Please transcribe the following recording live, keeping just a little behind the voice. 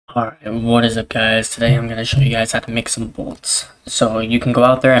Alright, what is up guys? Today I'm going to show you guys how to make some bolts. So you can go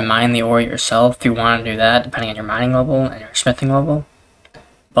out there and mine the ore yourself if you want to do that, depending on your mining level and your smithing level.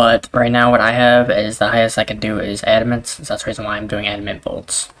 But right now what I have is the highest I can do is adamant, so that's the reason why I'm doing adamant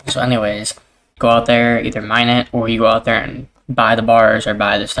bolts. So anyways, go out there, either mine it, or you go out there and buy the bars or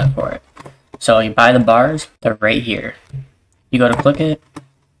buy the stuff for it. So you buy the bars, they're right here. You go to click it,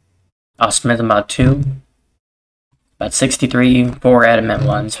 I'll smith them about 2. About 63, 4 adamant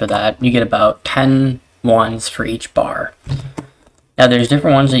ones for that. You get about 10 ones for each bar. Now there's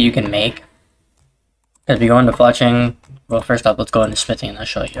different ones that you can make. As we go into fletching, well first off let's go into smithing and I'll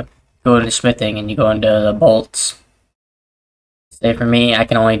show you. Go into smithing and you go into the bolts. Say for me, I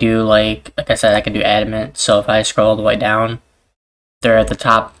can only do like I said, I can do adamant. So if I scroll all the way down, they're at the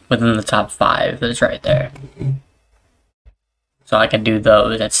top, within the top 5 that's right there. So I can do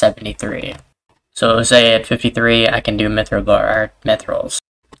those at 73. So say at 53, I can do mithrils.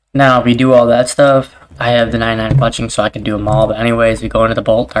 Now, if you do all that stuff, I have the 99 fletching, so I can do them all. But anyways, we go into the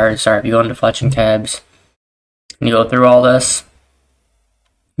if you go into fletching tabs, and you go through all this,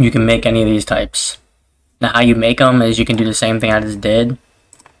 you can make any of these types. Now, how you make them is you can do the same thing I just did.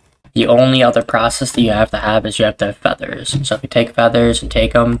 The only other process that you have to have is you have to have feathers. So if you take feathers and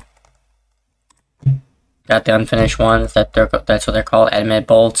take them, got the unfinished ones, that's what they're called, adamant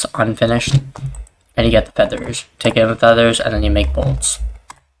bolts, unfinished. And you get the feathers. Take in the feathers, and then you make bolts.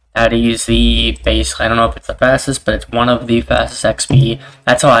 How to use the base, I don't know if it's the fastest, but it's one of the fastest XP.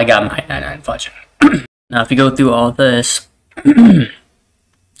 That's how I got my 99 fletching. Now, if you go through all this,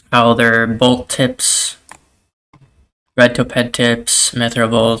 how their bolt tips, red tip head tips, mithril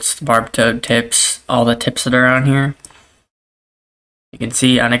bolts, barb toad tips, all the tips that are on here. You can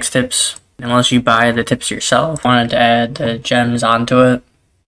see onyx tips. Unless you buy the tips yourself, wanted to add the gems onto it,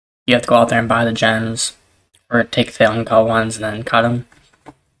 you have to go out there and buy the gems, or take the uncut ones and then cut them.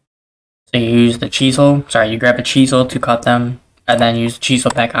 So you use the chisel, you grab a chisel to cut them, and then use the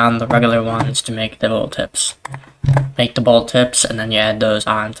chisel back on the regular ones to make the bolt tips. Make the bolt tips, and then you add those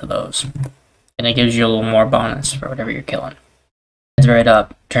onto those. And it gives you a little more bonus for whatever you're killing. It's right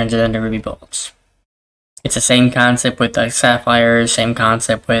up, turns it into ruby bolts. It's the same concept with like sapphires, same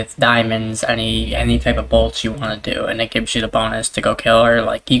concept with diamonds, any type of bolts you want to do, and it gives you the bonus to go kill, or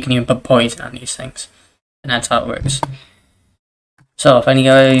like you can even put poison on these things, and that's how it works. So if any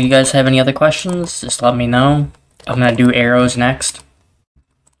of you guys have any other questions, just let me know. I'm gonna do arrows next.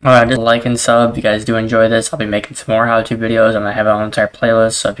 Alright, just like and sub if you guys do enjoy this. I'll be making some more how-to videos. I'm gonna have an entire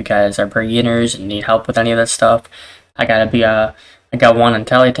playlist, so if you guys are beginners and need help with any of this stuff, I got one on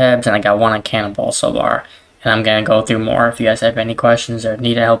teletabs and I got one on cannonballs so far, and I'm gonna go through more. If you guys have any questions or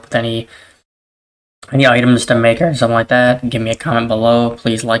need help with any items to make or something like that, give me a comment below.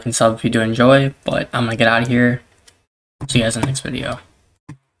 Please like and sub if you do enjoy. But I'm gonna get out of here. See you guys in the next video.